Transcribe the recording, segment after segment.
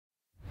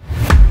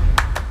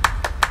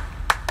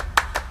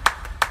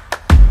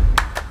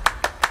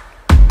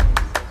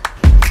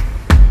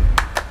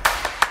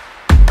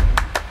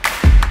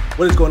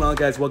What is going on,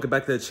 guys? Welcome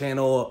back to the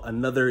channel.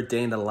 Another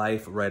day in the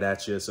life right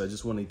at you. So I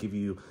just want to give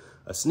you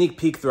a sneak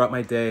peek throughout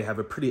my day. I have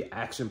a pretty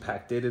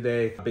action-packed day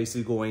today.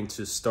 Basically going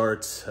to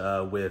start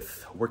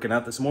with working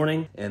out this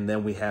morning, and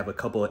then we have a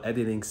couple of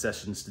editing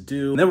sessions to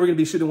do. And then we're gonna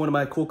be shooting one of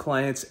my cool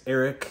clients,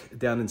 Eric,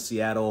 down in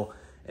Seattle,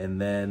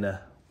 and then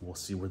we'll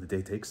see where the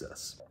day takes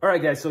us. All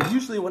right, guys, so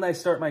usually when I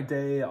start my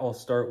day, I'll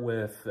start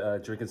with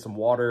drinking some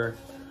water,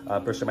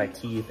 brushing my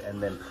teeth,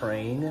 and then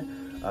praying.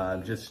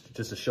 Just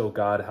to show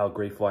God how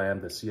grateful I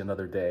am to see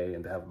another day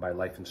and to have my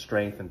life and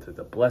strength and to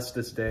bless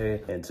this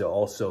day and to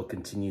also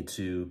continue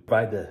to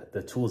provide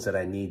the tools that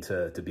I need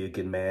to be a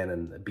good man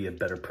and be a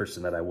better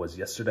person than I was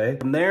yesterday.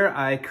 From there,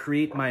 I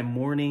create my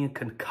morning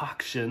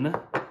concoction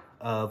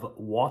of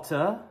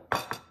water,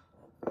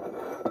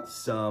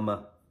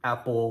 some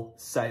apple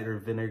cider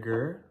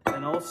vinegar,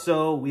 and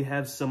also we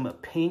have some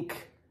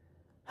pink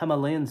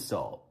Himalayan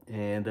salt.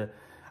 And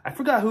I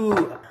forgot who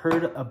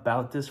heard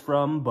about this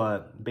from,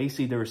 but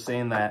basically they were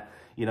saying that,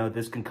 you know,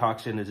 this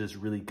concoction is just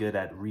really good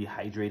at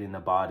rehydrating the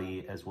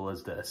body, as well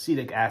as the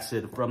acetic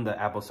acid from the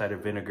apple cider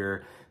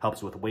vinegar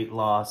helps with weight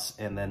loss,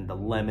 and then the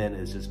lemon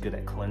is just good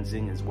at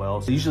cleansing as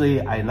well. So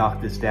usually I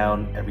knock this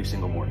down every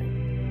single morning.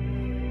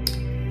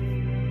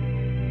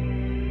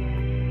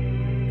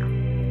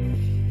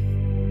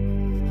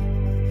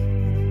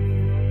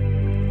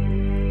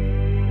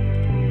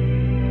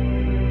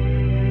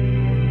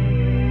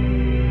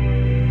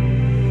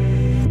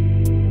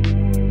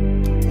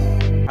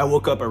 I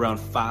woke up around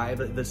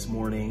 5 this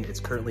morning. It's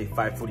currently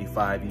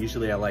 5:45.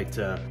 Usually I like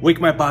to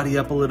wake my body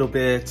up a little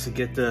bit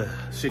to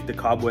shake the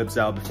cobwebs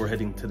out before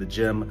heading to the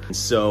gym.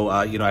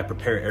 So, you know, I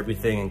prepare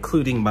everything,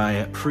 including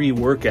my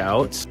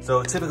pre-workout.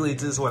 So typically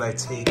this is what I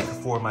take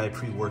for my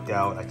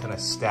pre-workout. I kind of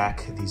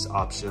stack these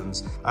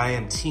options. I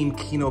am team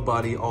Kino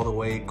Body all the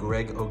way.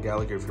 Greg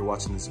O'Gallagher, if you're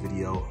watching this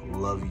video,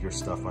 love your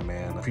stuff, my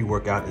man.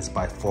 Pre-workout is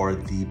by far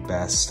the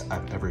best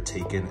I've ever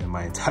taken in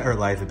my entire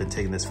life. I've been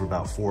taking this for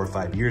about 4 or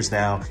 5 years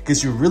now.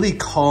 Gives you really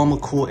calm,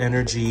 cool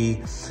energy,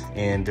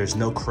 and there's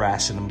no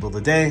crash in the middle of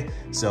the day.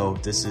 So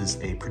this is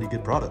a pretty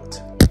good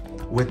product.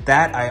 With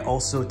that, I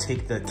also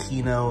take the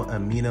Kino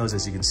Aminos.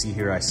 As you can see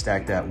here, I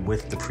stack that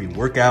with the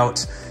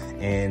pre-workout.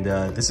 And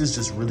this is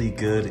just really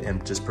good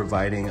and just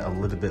providing a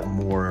little bit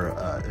more,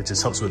 it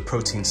just helps with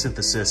protein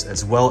synthesis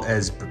as well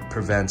as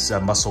prevents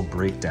muscle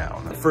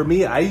breakdown. For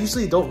me, I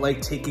usually don't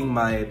like taking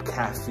my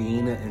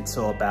caffeine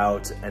until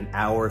about an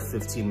hour,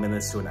 15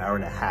 minutes to an hour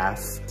and a half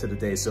to the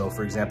day. So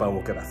for example, I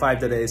woke up at 5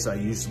 today, so I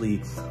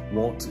usually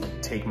won't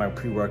take my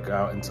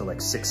pre-workout until like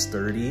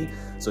 6:30.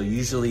 So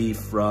usually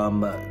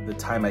from the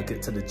time I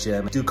get to the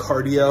gym, do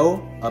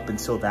cardio up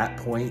until that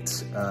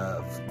point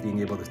of being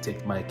able to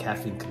take my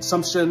caffeine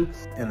consumption.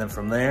 And then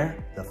from there,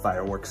 the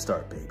fireworks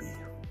start, baby.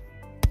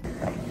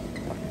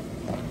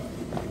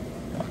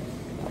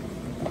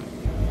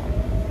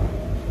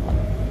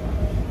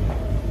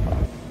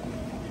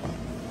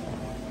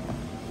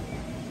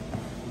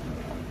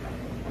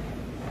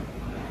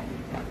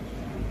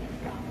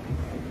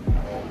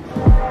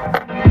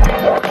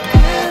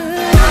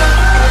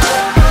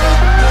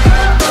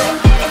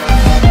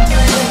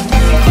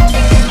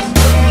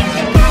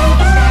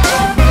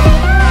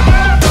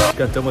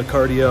 Got done with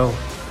cardio.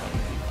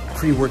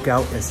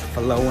 Pre-workout is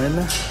flowing,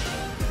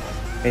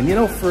 and you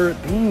know, for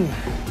being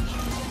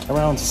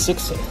around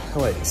 6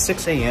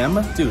 a.m.,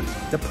 dude,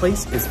 the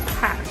place is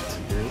packed,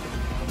 dude.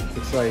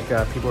 It's like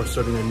people are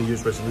starting their New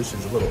Year's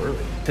resolutions a little early.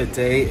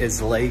 Today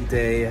is leg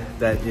day.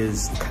 That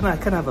is kind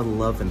of have a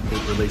love and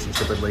hate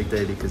relationship with leg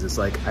day, because it's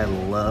like I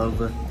love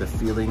the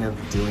feeling of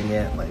doing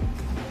it like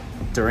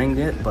during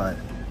it, but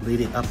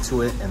leading up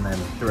to it and then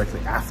directly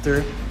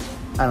after,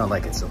 I don't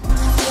like it so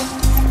much.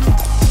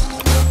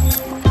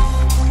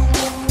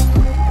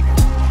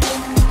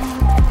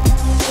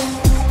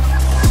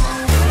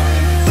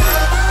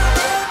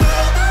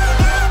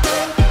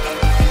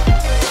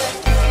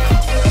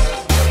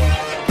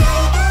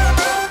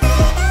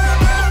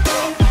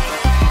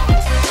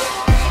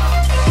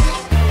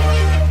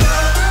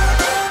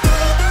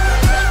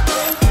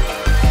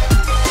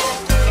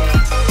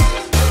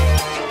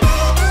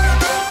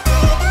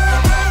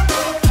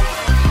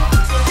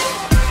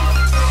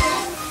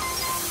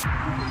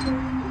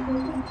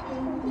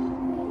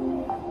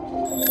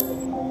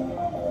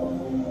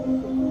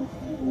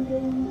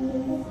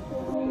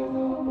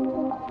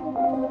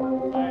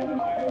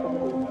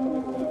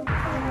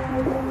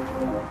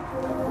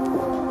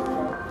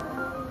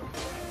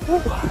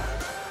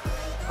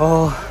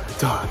 All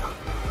done.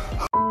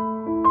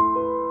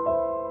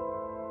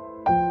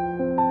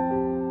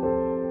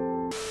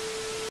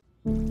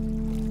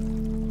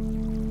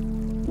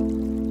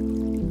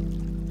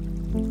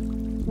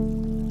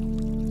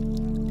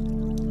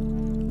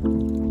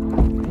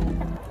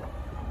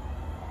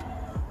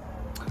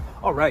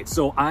 All right,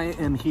 so I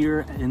am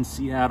here in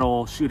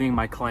Seattle shooting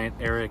my client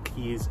Eric.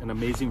 He's an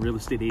amazing real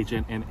estate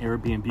agent and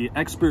Airbnb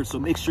expert, so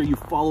make sure you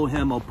follow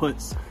him. I'll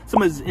put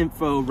some of his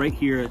info right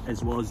here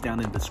as well as down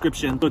in the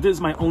description. So this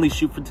is my only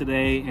shoot for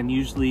today, and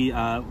usually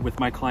with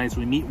my clients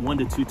we meet 1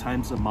 to 2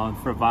 times a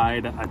month,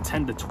 provide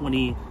 10 to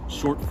 20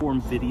 short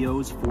form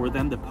videos for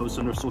them to post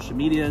on their social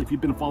media. If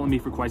you've been following me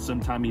for quite some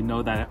time, you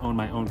know that I own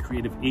my own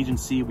creative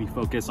agency. We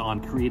focus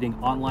on creating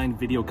online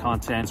video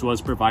content as well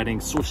as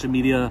providing social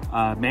media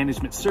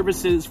management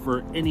services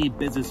for any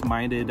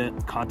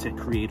business-minded content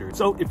creator.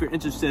 So if you're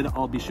interested,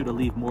 I'll be sure to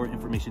leave more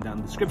information down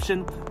in the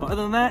description. But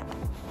other than that,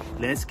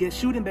 let's get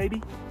shooting,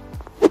 baby.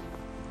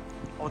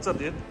 What's up,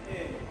 dude?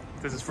 Hey.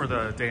 This is for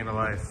the day in the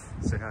life.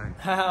 Say hi.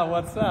 Haha,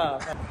 what's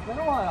up? It's been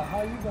a while.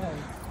 How you been?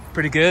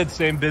 Pretty good.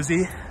 Staying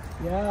busy.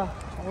 Yeah,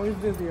 always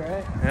busy,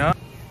 right? Yeah.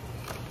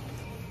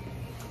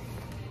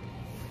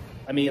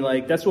 I mean,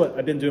 like, that's what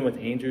I've been doing with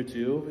Andrew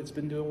too. It's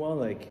been doing well.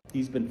 Like,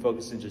 he's been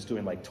focusing just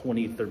doing like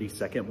 20,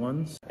 30-second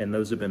ones, and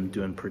those have been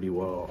doing pretty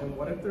well. And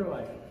what if they're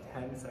like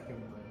 10-second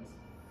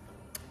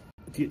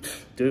ones?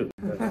 Dude,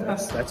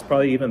 that's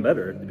probably even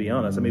better, to be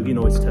honest. I mean, we can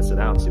always test it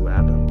out and see what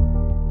happens.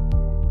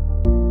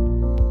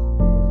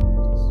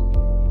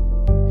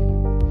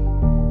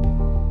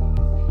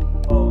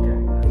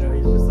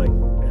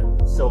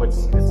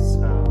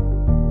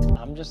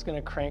 I'm just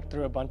gonna crank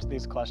through a bunch of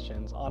these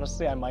questions.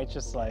 Honestly, I might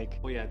just like...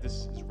 Oh yeah,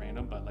 this is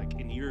random, but like,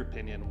 in your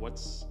opinion, what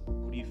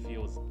do you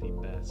feel is the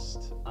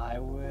best? I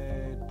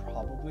would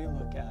probably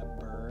look at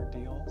Burr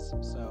deals.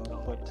 So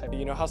flip type.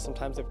 You know how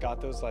sometimes they've got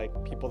those like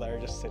people that are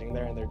just sitting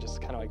there and they're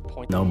just kind of like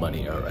pointing. No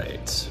money, all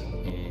right.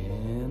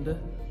 And...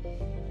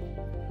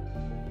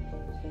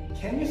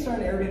 Can you start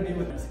an Airbnb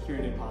with a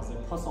security deposit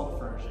plus all the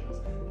furnishings?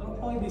 That'll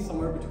probably be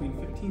somewhere between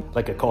 15.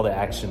 Like a call to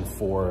action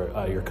for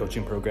your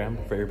coaching program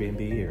for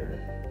Airbnb,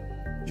 or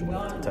do you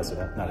want to test it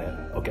out? Not yet.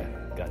 Okay,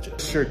 gotcha.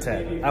 Sure,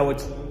 10. I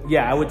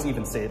would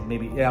even say it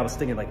maybe, yeah, I was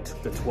thinking like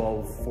the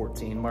 12,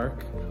 14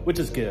 mark, which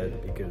is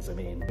good because I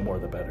mean, more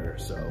the better.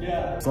 So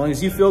yeah, as long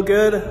as you feel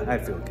good, I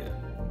feel good.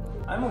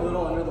 I'm a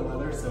little under the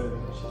weather, so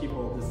you should keep a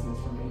little distance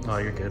from me. Oh,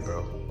 you're good,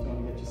 bro. Don't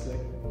want to get you sick.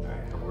 All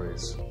right. No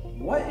worries.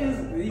 What is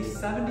the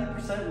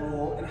 70%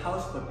 rule in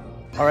house flipping?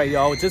 All right,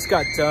 y'all, we just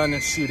got done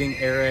shooting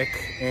Eric,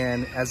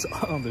 and as,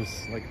 oh,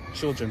 there's like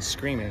children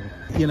screaming.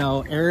 You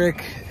know,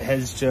 Eric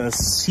has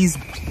just,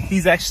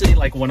 he's actually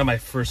like one of my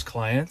first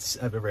clients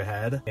I've ever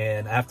had.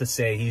 And I have to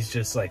say, he's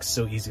just like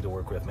so easy to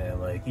work with,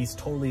 man. Like, he's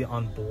totally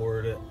on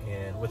board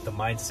and with the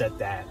mindset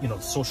that, you know,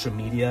 social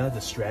media,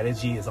 the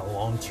strategy is a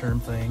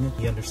long-term thing.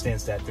 He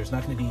understands that there's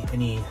not gonna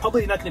be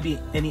probably not gonna be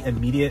any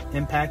immediate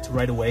impact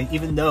right away,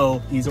 even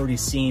though he's already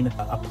seen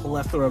a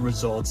plethora of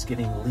results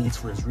getting leads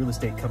for his real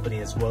estate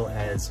company as well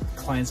as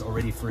clients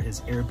already for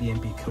his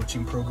Airbnb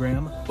coaching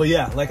program. But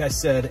yeah, like I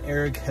said,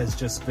 Eric has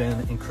just been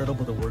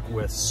incredible to work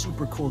with.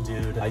 Super cool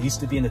dude. I used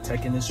to be in the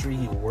tech industry.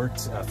 He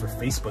worked for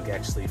Facebook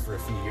actually for a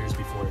few years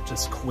before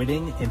just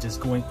quitting and just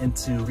going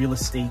into real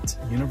estate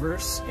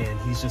universe. And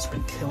he's just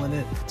been killing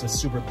it. Just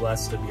super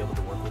blessed to be able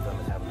to work with him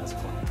and have him as a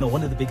client. You know,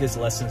 one of the biggest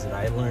lessons that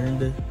I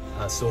learned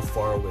so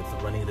far with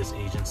running this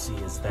agency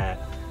is that,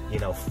 you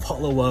know,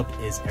 follow-up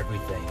is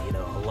everything. You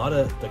know, a lot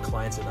of the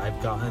clients that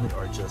I've gotten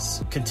are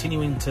just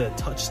continuing to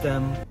touch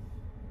them.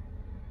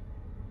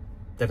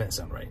 That didn't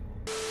sound right.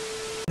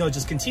 No,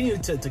 just continue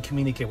to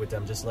communicate with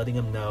them, just letting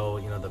them know,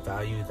 you know, the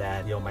value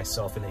that, you know,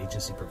 myself and the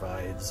agency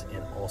provides,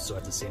 and also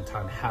at the same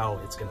time, how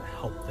it's going to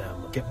help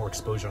them get more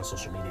exposure on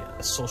social media.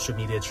 The social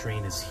media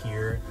train is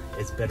here.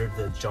 It's better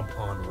to jump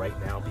on right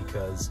now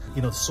because,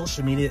 you know,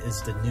 social media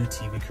is the new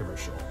TV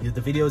commercial. You know,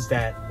 the videos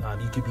that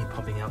you could be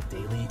pumping out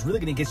daily, it's really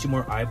going to get you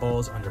more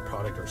eyeballs on your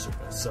product or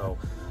service. So,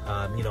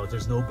 you know,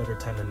 there's no better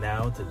time than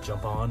now to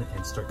jump on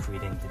and start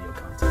creating video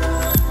content.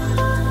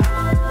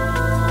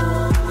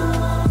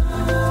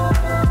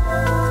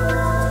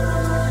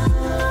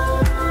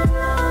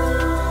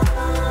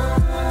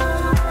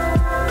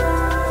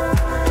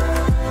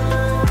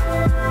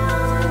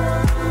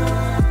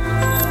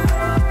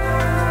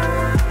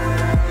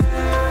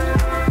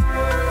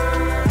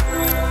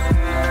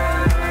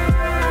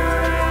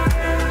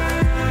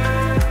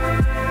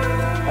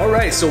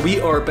 So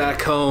we are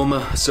back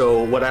home.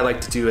 So what I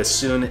like to do as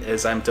soon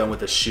as I'm done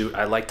with the shoot,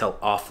 I like to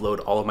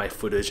offload all of my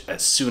footage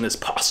as soon as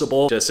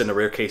possible. Just in a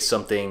rare case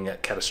something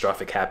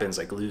catastrophic happens,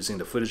 like losing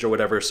the footage or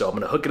whatever. So I'm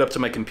gonna hook it up to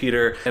my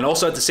computer, and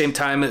also at the same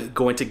time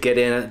going to get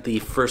in the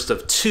first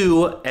of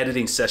 2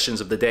 editing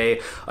sessions of the day.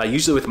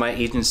 Usually with my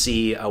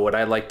agency, what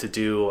I like to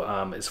do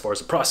as far as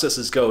the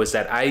processes go is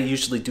that I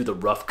usually do the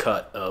rough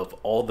cut of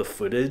all the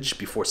footage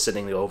before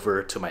sending it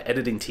over to my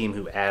editing team,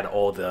 who add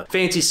all the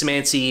fancy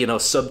smancy, you know,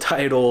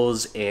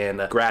 subtitles and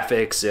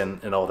graphics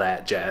and all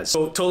that jazz.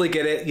 So totally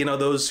get it. You know,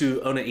 those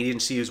who own an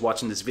agency who's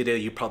watching this video,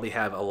 you probably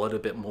have a little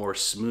bit more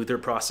smoother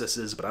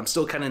processes, but I'm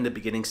still kind of in the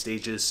beginning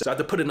stages. So I have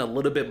to put in a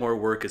little bit more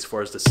work as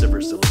far as the silver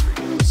delivery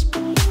goes.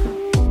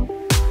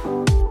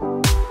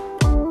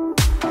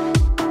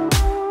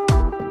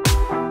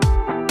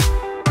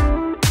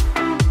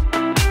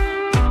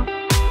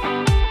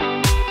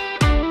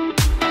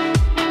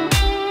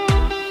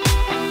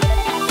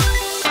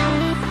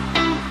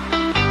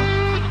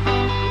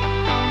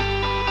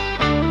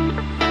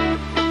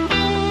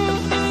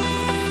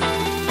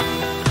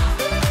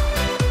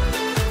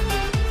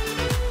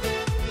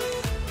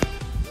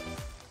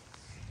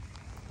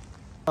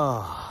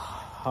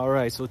 All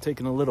right, so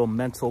taking a little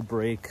mental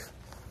break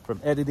from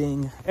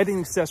editing.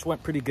 Editing session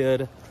went pretty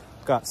good.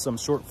 Got some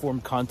short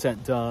form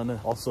content done.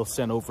 Also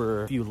sent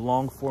over a few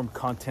long form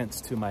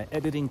contents to my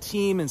editing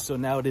team. And so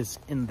now it is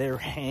in their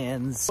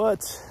hands.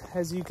 But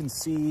as you can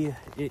see,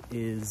 it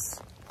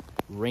is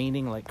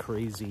raining like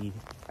crazy.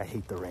 I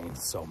hate the rain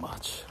so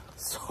much.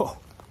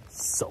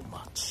 So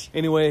much.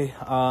 Anyway,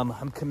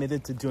 I'm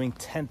committed to doing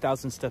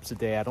 10,000 steps a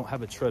day. I don't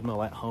have a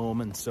treadmill at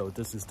home, and so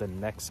this is the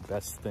next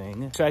best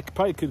thing. So I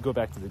probably could go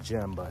back to the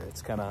gym, but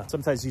it's kind of,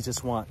 sometimes you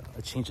just want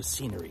a change of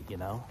scenery, you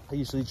know? I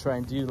usually try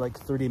and do like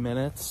 30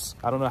 minutes.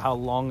 I don't know how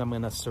long I'm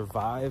gonna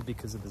survive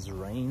because of this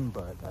rain,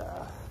 but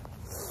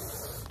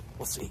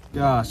we'll see.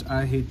 Gosh,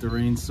 I hate the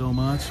rain so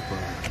much,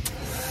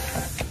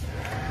 but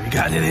we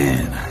got it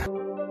in.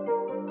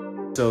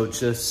 So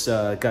just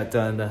got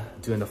done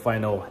doing the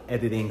final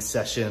editing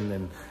session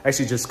and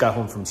actually just got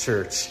home from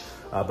church,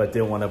 but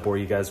didn't want to bore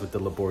you guys with the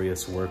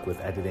laborious work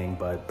with editing.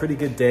 But pretty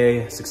good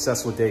day,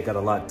 successful day, got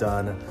a lot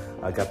done.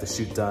 I got the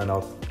shoot done,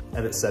 all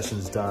edit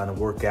sessions done,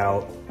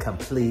 workout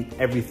complete,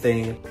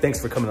 everything.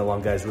 Thanks for coming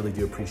along, guys. Really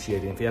do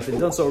appreciate it. If you haven't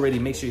done so already,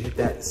 make sure you hit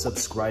that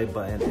subscribe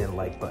button and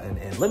like button.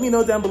 And let me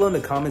know down below in the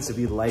comments if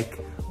you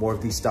like more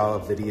of these style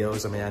of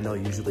videos. I mean, I know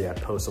usually I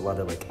post a lot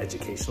of like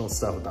educational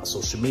stuff about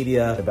social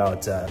media,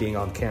 about being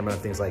on camera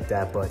and things like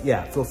that. But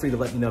yeah, feel free to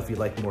let me know if you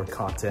like more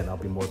content. I'll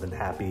be more than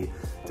happy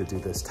to do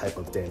this type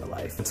of day in the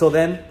life. Until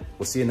then,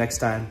 we'll see you next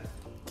time.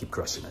 Keep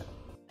crushing it.